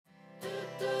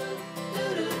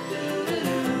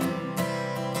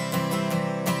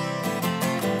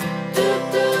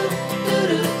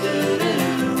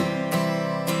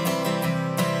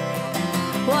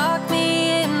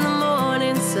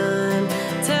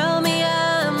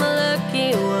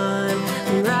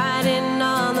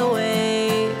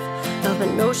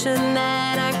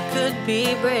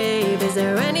be brave. Is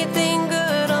there anything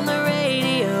good on the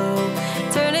radio?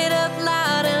 Turn it up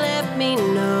loud and let me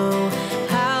know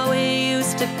how it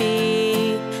used to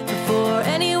be before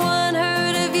anyone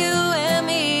heard of you and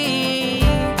me.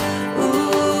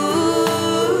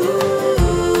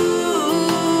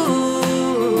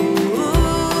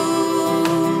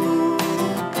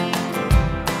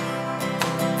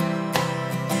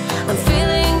 I'm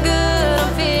feeling good,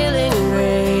 I'm feeling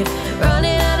great.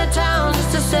 Running out of town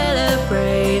just to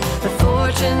celebrate. The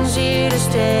fortune's here to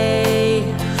stay.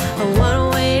 A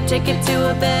one-way ticket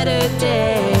to a better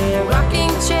day. A rocking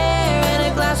chair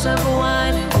and a glass of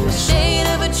wine. In the shade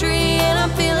of a tree and I'm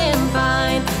feeling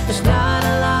fine. There's not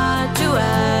a lot to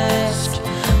ask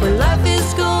when life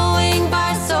is going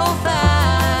by so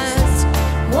fast.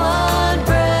 One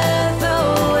breath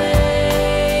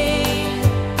away.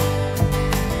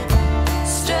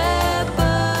 Step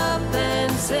up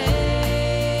and say,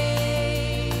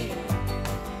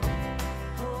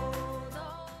 hold on.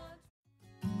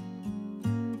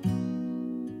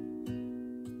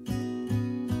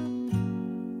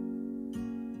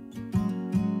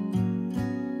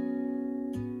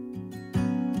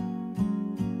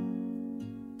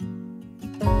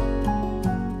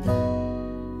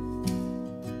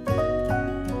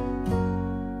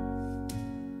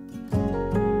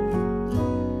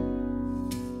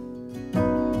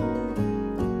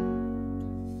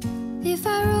 If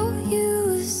I wrote you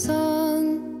a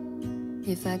song,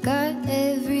 if I got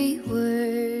every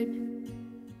word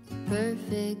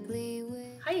perfectly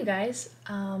with... Hi you guys,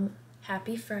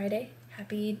 happy Friday,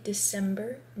 happy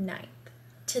December 9th.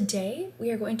 Today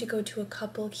we are going to go to a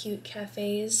couple cute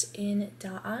cafes in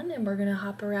Daan and we're gonna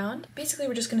hop around. Basically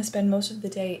we're just gonna spend most of the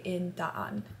day in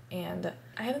Daan, and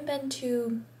I haven't been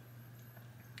to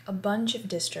a bunch of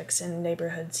districts and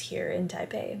neighborhoods here in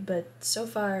Taipei, but so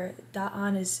far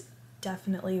Daan is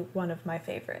definitely one of my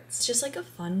favorites. It's just like a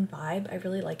fun vibe. I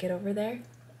really like it over there.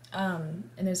 And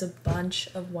there's a bunch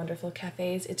of wonderful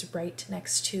cafes. It's right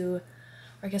next to, or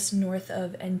I guess north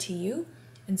of NTU.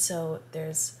 And so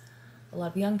there's a lot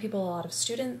of young people, a lot of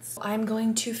students. I'm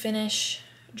going to finish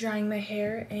drying my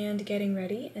hair and getting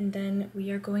ready, and then we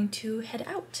are going to head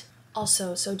out.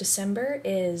 Also, so December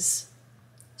is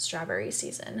strawberry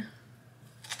season.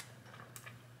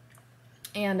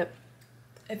 And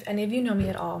if any of you know me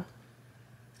at all,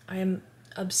 I am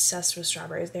obsessed with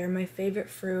strawberries. They are my favorite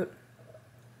fruit,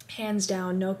 hands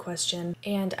down, no question.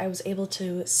 And I was able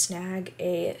to snag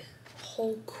a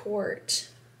whole quart,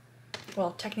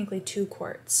 well, technically 2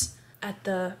 quarts, at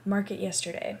the market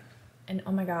yesterday. And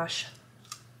oh my gosh,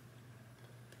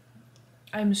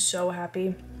 I'm so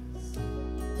happy.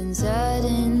 And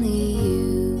suddenly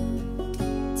you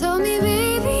told me,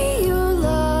 baby, you're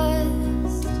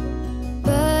lost,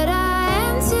 but I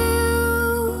am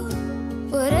too.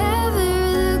 Whatever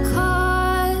the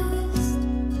cost,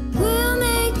 we'll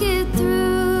make it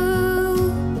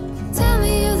through. Tell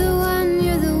me you're the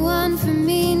one for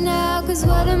me now, 'cause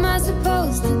what am I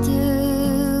supposed to do?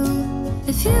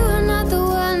 If you are not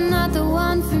the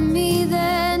one for me,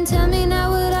 then tell me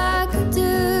now what I could do.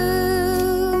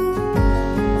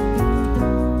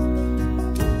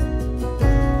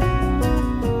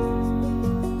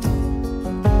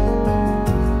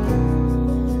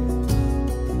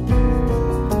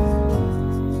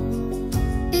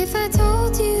 If I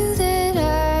told you that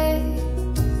I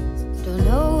don't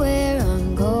know where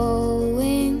I'm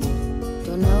going,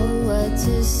 don't know what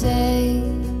to say,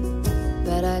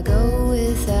 but I go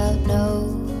without knowing.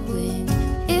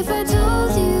 If I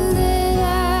told you that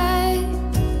I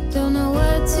don't know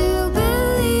what to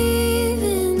believe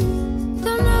in,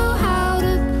 don't know how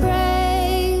to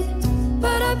pray,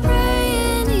 but I pray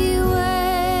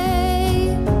anyway.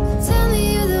 Tell me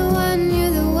you're the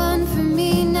one for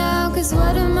me now, 'cause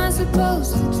what am I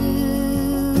supposed to do?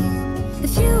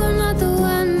 If you are not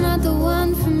the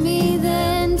one for me,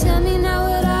 then tell me now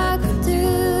what I could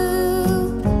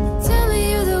do. Tell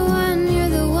me you're the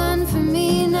one for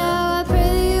me now. I pray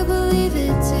that you believe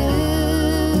it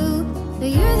too. That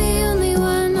you're the only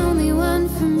one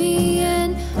for me,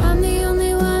 and I'm the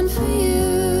only one for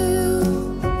you.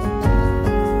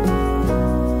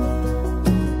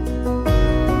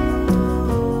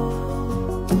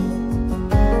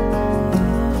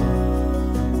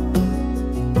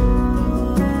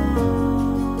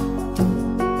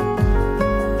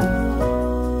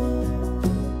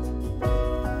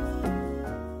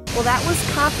 Well, that was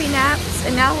coffee naps,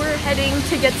 and now we're heading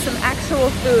to get some actual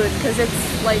food because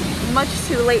it's like much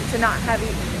too late to not have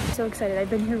eaten. I'm so excited.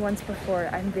 I've been here once before.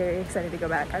 I'm very excited to go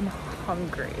back. I'm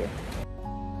hungry.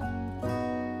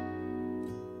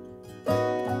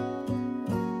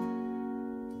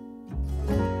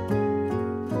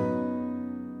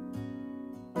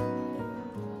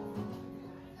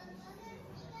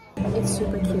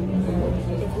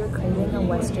 if you're craving a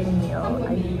Western meal,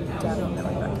 I definitely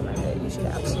recommend it. You should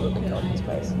absolutely go to this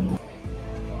place.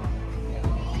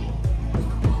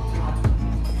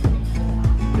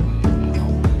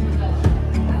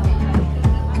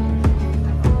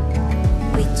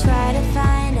 We try to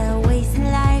find our ways in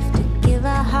life to give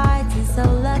our hearts and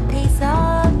soul a peace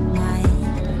of mind.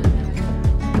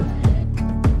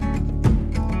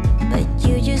 But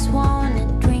you just wanna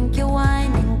drink your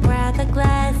wine and grab the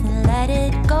glass and let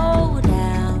it go down.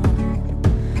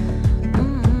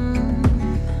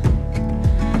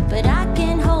 But I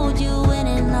can hold you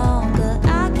any longer.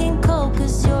 I can cope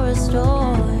 'cause you're a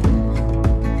storm.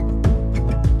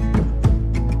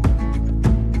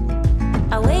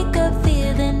 I wake up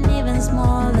feeling even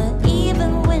smaller,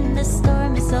 even when the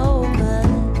storm is over.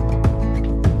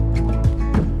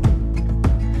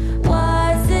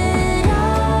 Was it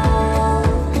all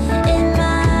in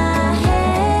my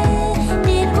head?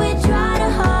 Did we try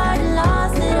too hard and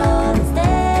lost it all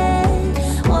instead?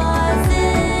 Was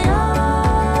it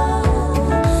all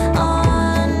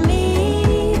on me?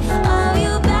 Oh,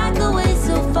 you backed away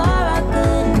so far I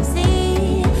couldn't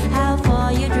see how far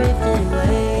you drifted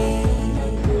away.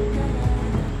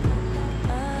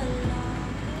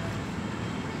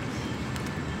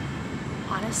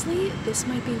 Honestly, this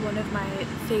might be one of my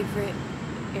favorite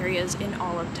areas in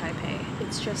all of Taipei.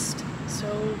 It's just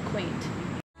so quaint.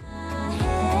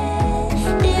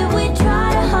 Did we try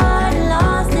too hard and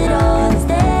lost it all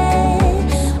instead?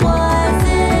 Was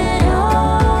it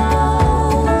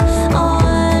all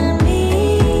on me?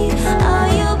 Oh,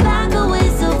 you backed away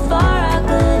so far I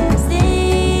couldn't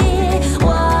see.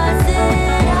 Was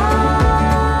it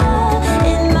all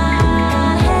in my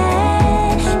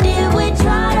head? Did we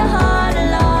try too hard and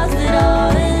lost it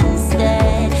all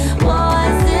instead?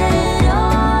 Was it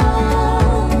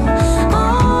all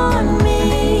on me?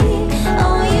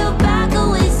 Oh, you back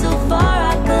away so far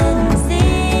I couldn't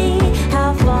see how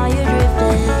far you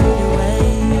drifted away.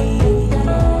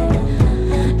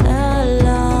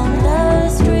 Along the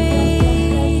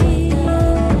street,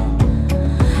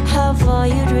 how far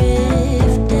you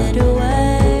drifted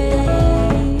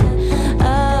away,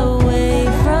 away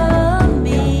from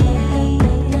me.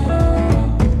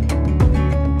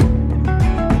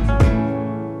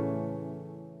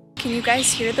 Can you guys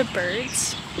hear the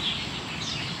birds?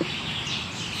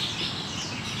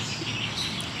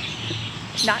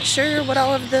 Not sure what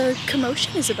all of the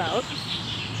commotion is about.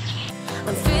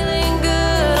 I'm feeling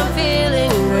good, I'm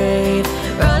feeling great.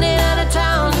 Running out of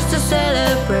town just to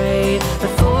celebrate. The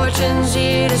fortune's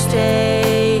here to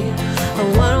stay. A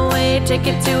one-way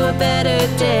ticket to a better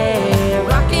day. A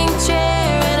rocking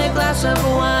chair and a glass of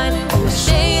wine. In the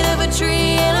shade of a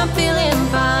tree and I'm feeling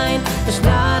fine. There's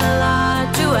not a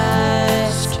lot to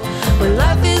ask when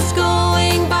life is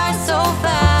going by so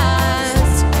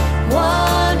fast.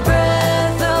 One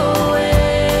breath away.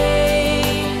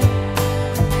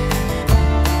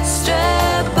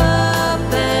 Step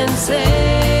up and say,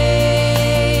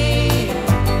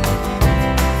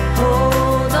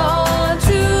 hold on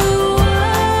to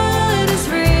what is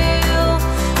real.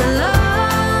 The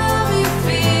love you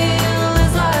feel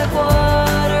is like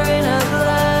water in a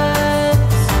glass.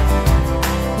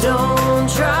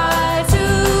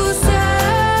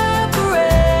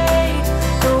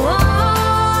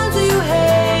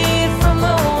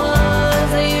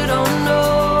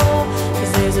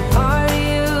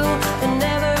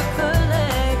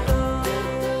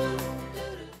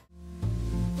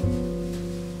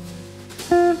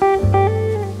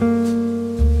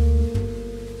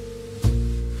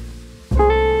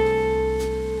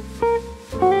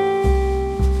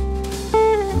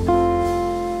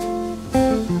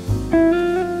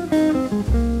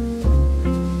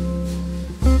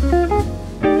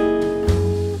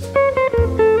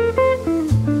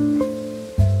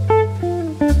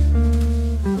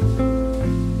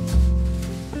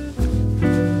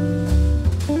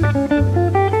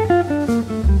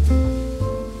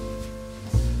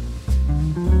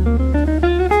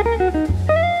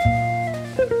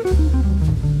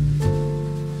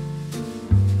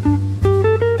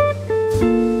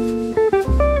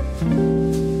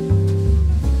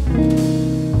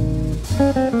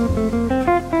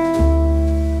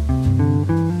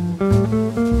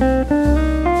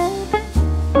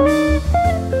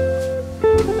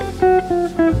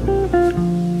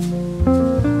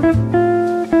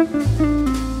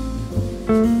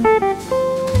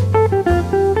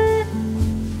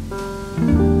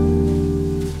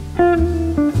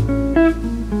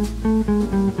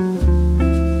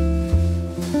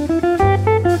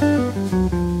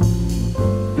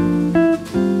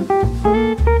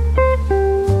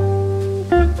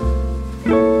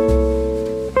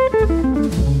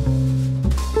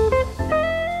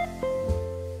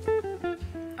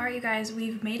 guys,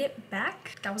 we've made it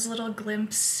back. That was a little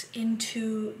glimpse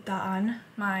into Daan,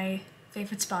 my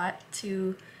favorite spot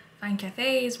to find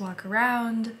cafes, walk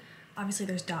around. Obviously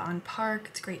there's Daan Park,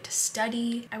 it's great to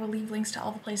study. I will leave links to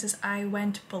all the places I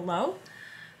went below.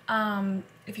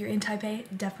 If you're in Taipei,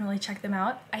 definitely check them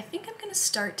out. I think I'm gonna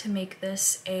start to make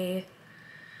this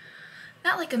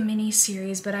not like a mini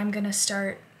series, but I'm gonna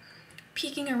start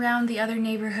peeking around the other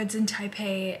neighborhoods in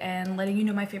Taipei and letting you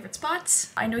know my favorite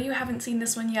spots. I know you haven't seen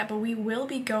this one yet, but we will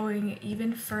be going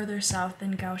even further south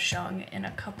than Kaohsiung in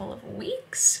a couple of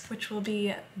weeks, which will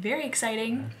be very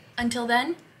exciting. Until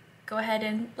then, go ahead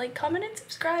and like, comment, and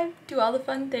subscribe, do all the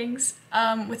fun things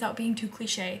without being too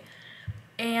cliche.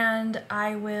 And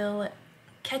I will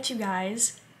catch you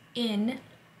guys in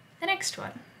the next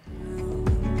one.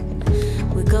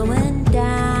 We're going